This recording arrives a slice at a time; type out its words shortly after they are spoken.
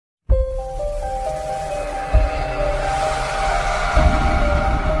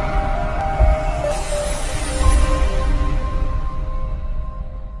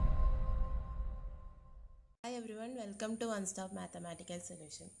one-stop mathematical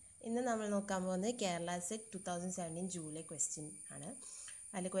solution. ഇന്ന് നമ്മൾ നോക്കാൻ പോകുന്നത് കേരള സെറ്റ് 2017 ജൂലൈ ക്വസ്റ്റ്യൻ ആണ്.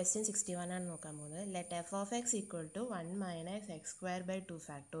 അതിൽ ക്വസ്റ്റ്യൻ 61 ആണ് നോക്കാൻ പോകുന്നത്. Let F of X equal to 1 minus X square by 2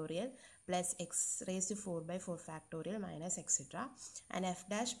 factorial plus X raise to 4 by 4 factorial minus etcetera and F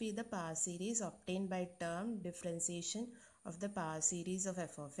dash B the power series obtained by term differentiation of the power series of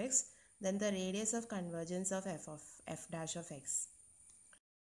f of x, then the radius of convergence of f dash of x.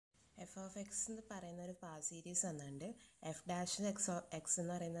 F of X എന്ന് പറയുന്ന ഒരു power series വന്നിട്ടുണ്ട്. F dash X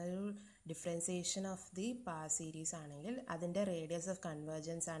എന്ന് പറയുന്ന ഒരു differentiation of the power series ആണെങ്കിൽ അതിൻ്റെ radius of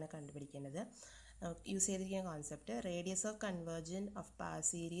convergence ആണ് കണ്ടുപിടിക്കേണ്ടത്. യൂസ് ചെയ്തിരിക്കുന്ന concept radius of convergent of power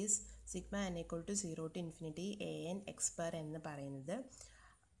series sigma n equal to 0 to infinity an x per എന്ന് പറയുന്നത്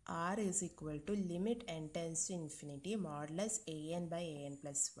r is equal to limit n tense to infinity modulus an by an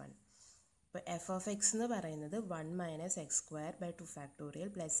plus 1. ഇപ്പോൾ F of X എന്ന് പറയുന്നത് 1 minus X square by 2 factorial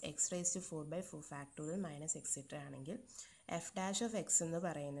plus X raise to 4 by 4 factorial minus etcetera ആണെങ്കിൽ F dash of X എന്ന്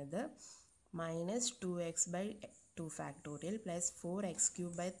പറയുന്നത് minus 2x by 2 factorial plus 4x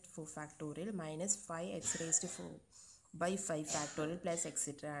cube by 4 factorial minus 5x raise to 4 by 5 factorial plus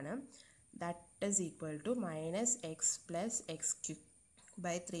etcetera ആണ്. That is equal to minus X plus X cube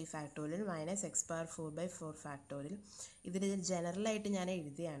by 3 factorial minus X power 4 by 4 factorial. ഇതിൽ ജനറലായിട്ട് ഞാൻ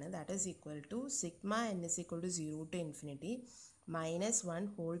എഴുതിയാണ്. That is equal to sigma n is equal to 0 to infinity minus 1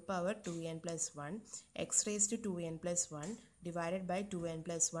 whole power 2n plus 1 X raise to 2n plus 1 divided by 2n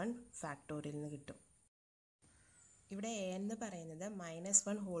plus 1 factorial എന്ന് കിട്ടും. ഇവിടെ a എന്ന് പറയുന്നത് minus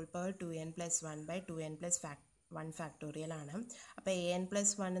 1 whole power 2n plus 1 by 2n plus 1 factorial ആണ്. അപ്പോൾ an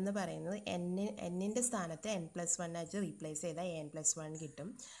plus 1 എന്ന് പറയുന്നത് എന്നിൻ്റെ സ്ഥാനത്ത് n പ്ലസ് 1 ആയിട്ട് റീപ്ലേസ് ചെയ്താൽ an പ്ലസ് 1 കിട്ടും.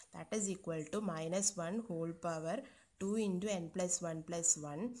 That is equal to minus 1 whole power 2 into n plus 1 plus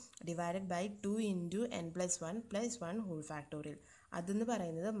 1 divided by 2 into n plus 1 plus 1 whole factorial. അതെന്ന്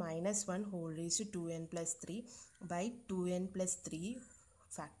പറയുന്നത് minus 1 whole raise to 2n plus 3 by 2n plus 3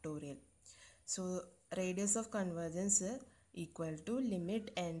 factorial. So radius of convergence equal to limit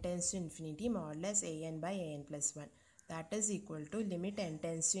n tends to infinity modulus an by an plus 1. That is equal to limit n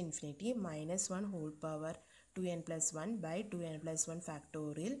tends to infinity minus 1 whole power 2n plus 1 by 2n plus 1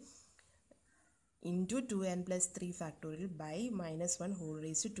 factorial into 2n plus 3 factorial by minus 1 whole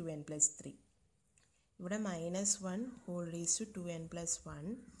raised to 2n plus 3. ഇവിടെ minus 1 whole raised to 2n plus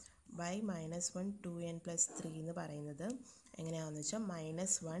 1 by minus 1 2n plus 3 എന്ന് പറയുന്നത് എങ്ങനെയാണെന്ന് വെച്ചാൽ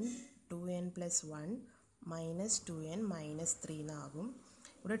minus 1 2n plus 1 minus 2n minus 3 എന്നാകും.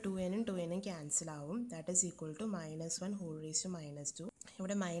 ഇവിടെ 2n 2n cancel ആവും. That is equal to minus 1 whole raise to minus 2.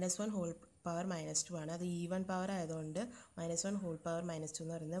 ഇവിടെ minus 1 whole power minus 2 ആണ്. അത് ഈവൻ പവർ ആയതുകൊണ്ട് മൈനസ് 1 ഹോൾ പവർ മൈനസ് 2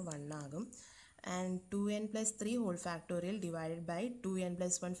 എന്ന് പറയുന്നത് 1 ആകും. And 2n plus 3 whole factorial divided by 2n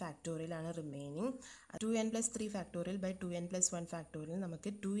plus 1 factorial ആണ് remaining. 2n plus 3 factorial by 2n plus 1 factorial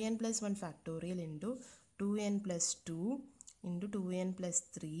നമുക്ക് 2n plus 1 factorial into 2n plus 2 into 2n plus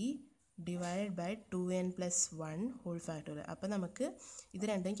 3 divide by 2n plus 1 whole factorial. അപ്പോൾ നമുക്ക് ഇത്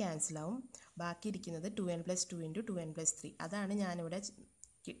രണ്ടും cancel ആവും. ബാക്കി ഇരിക്കുന്നത് 2n plus 2 into 2n plus 3.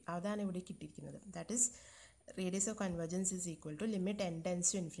 അതാണ് ഇവിടെ കിട്ടിയിരിക്കുന്നത്. That is radius of convergence is equal to limit n tense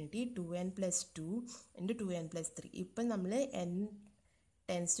to infinity 2n plus 2 into 2n plus 3. ഇപ്പം നമ്മൾ n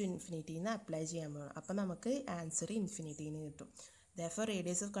ടെൻസ് ടു ഇൻഫിനിറ്റിന്ന് അപ്ലൈ ചെയ്യാൻ പോകണം. അപ്പം നമുക്ക് ആൻസർ ഇൻഫിനിറ്റിന്ന് കിട്ടും. Therefore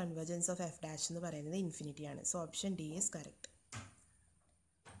radius of convergence of F dash എന്ന് പറയുന്നത് ഇൻഫിനിറ്റി ആണ്. So option D is correct.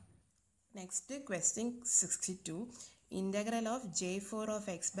 Next question 62. Integral of j4 of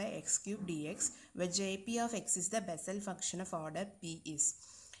x by x cube dx where jp of x is the Bessel function of order p is.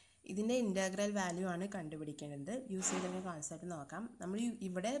 ഇതിൻ്റെ integral value ആണ് കണ്ടുപിടിക്കേണ്ടത്. Use ചെയ്തിരിക്കുന്ന concept നോക്കാം. നമ്മൾ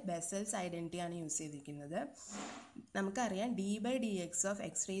ഇവിടെ Bessel's identity ആണ് use ചെയ്തിരിക്കുന്നത്. നമുക്കറിയാം D by D X of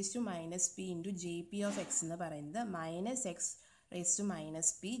X raise to minus P into J P of X എന്ന് പറയുന്നത് minus X raise to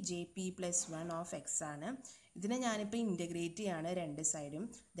minus P J P plus 1 of X ആണ്. ഇതിനെ ഞാനിപ്പോൾ ഇൻറ്റഗ്രേറ്റ് ചെയ്യാണ് രണ്ട് സൈഡും.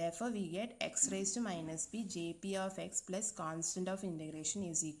 Therefore we get X raise to minus P J P of X plus constant of integration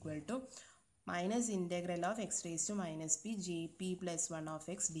is equal to minus integral of X raise to minus P J P plus 1 of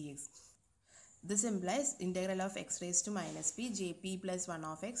X D X. This implies integral of x raised to minus p jp plus 1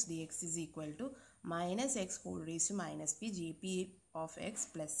 of x dx is equal to minus x whole raised to minus p jp of x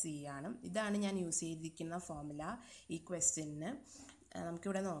plus c ആണ്. ഇതാണ് ഞാൻ use ചെയ്തിരിക്കുന്ന formula ഈ question.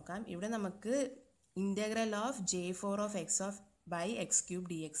 നമുക്കിവിടെ നോക്കാം. ഇവിടെ നമുക്ക് integral of j4 of X of by X cube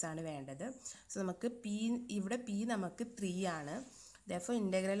D X ആണ് വേണ്ടത്. സോ നമുക്ക് ഇവിടെ p നമുക്ക് 3 ആണ്. Therefore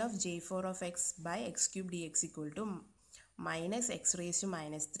integral of j4 of x by x cube dx equal to minus x raised to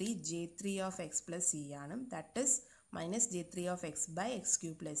minus 3 j3 of x plus c ആണ്. That is minus j3 of x by x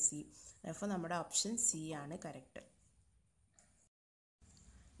cube plus c. Therefore നമ്മുടെ option c ആണ് correct.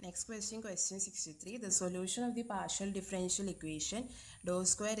 Next question, question 63. The solution of the partial differential equation dou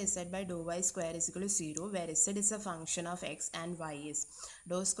square z by dou y square is equal to 0, where z is a function of x and y is.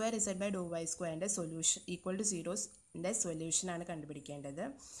 Dou square z by dou y square ന്റെ solution equal to 0 ന്റെ solution ആണ് കണ്ടുപിടിക്കേണ്ടത്.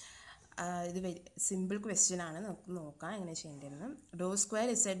 ഇത് simple question ആണ്, നമുക്ക് നോക്കാം എങ്ങനെ ചെയ്യേണ്ടതെന്ന്. ഡോ square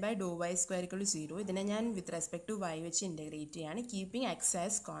z by dou y square equal to 0. ഇതിനെ ഞാൻ വിത്ത് റെസ്പെക്ട് ടു y വെച്ച് ഇൻറ്റഗ്രേറ്റ് ചെയ്യാണ്, keeping X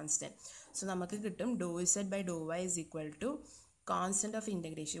as constant. So നമുക്ക് കിട്ടും ഡോ z by dou y is equal to constant of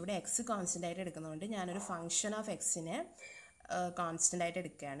integration. ഇവിടെ എക്സ് കോൺസ്റ്റൻ്റ് ആയിട്ട് എടുക്കുന്നതുകൊണ്ട് ഞാനൊരു ഫംഗ്ഷൻ ഓഫ് എക്സിനെ കോൺസ്റ്റൻ്റ് ആയിട്ട്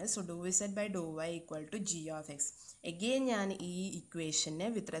എടുക്കുകയാണ്. So Dr z by dou y equal to g of X. Again ഞാൻ ഈ ഇക്വേഷനെ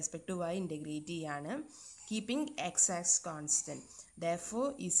with respect to y integrate ചെയ്യാണ്, keeping X as constant. Therefore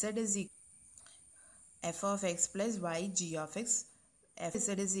z is f of x plus y g of x.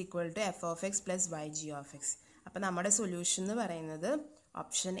 z is equal to f of x plus y g of x. അപ്പോൾ നമ്മുടെ solution എന്ന് പറയുന്നത്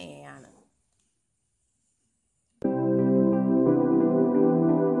option A ആണ്.